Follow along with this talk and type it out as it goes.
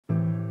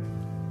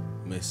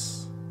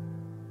Miss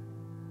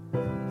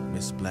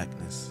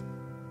Blackness.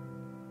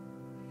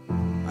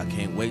 I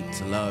can't wait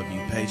to love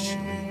you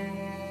patiently.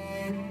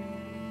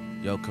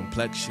 Your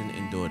complexion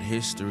endured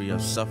history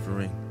of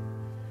suffering.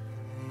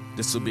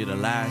 This will be the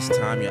last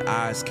time your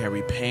eyes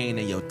carry pain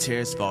and your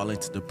tears fall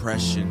into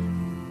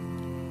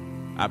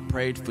depression. I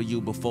prayed for you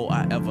before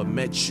I ever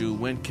met you.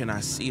 When can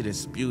I see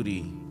this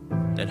beauty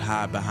that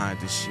hide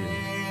behind the shield?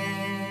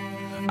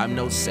 I'm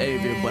no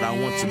savior, but I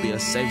want to be a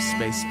safe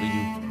space for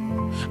you.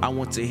 I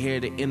want to hear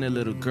the inner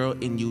little girl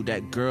in you,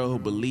 that girl who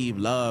believes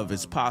love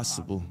is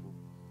possible.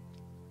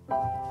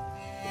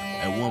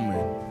 A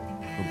woman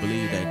who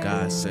believes that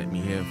God sent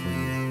me here for you.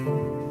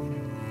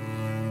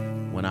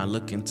 When I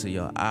look into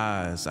your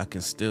eyes, I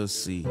can still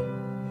see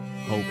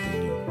hope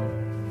in you.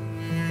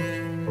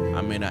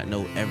 I may not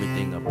know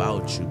everything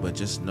about you, but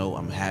just know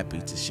I'm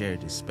happy to share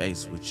this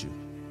space with you.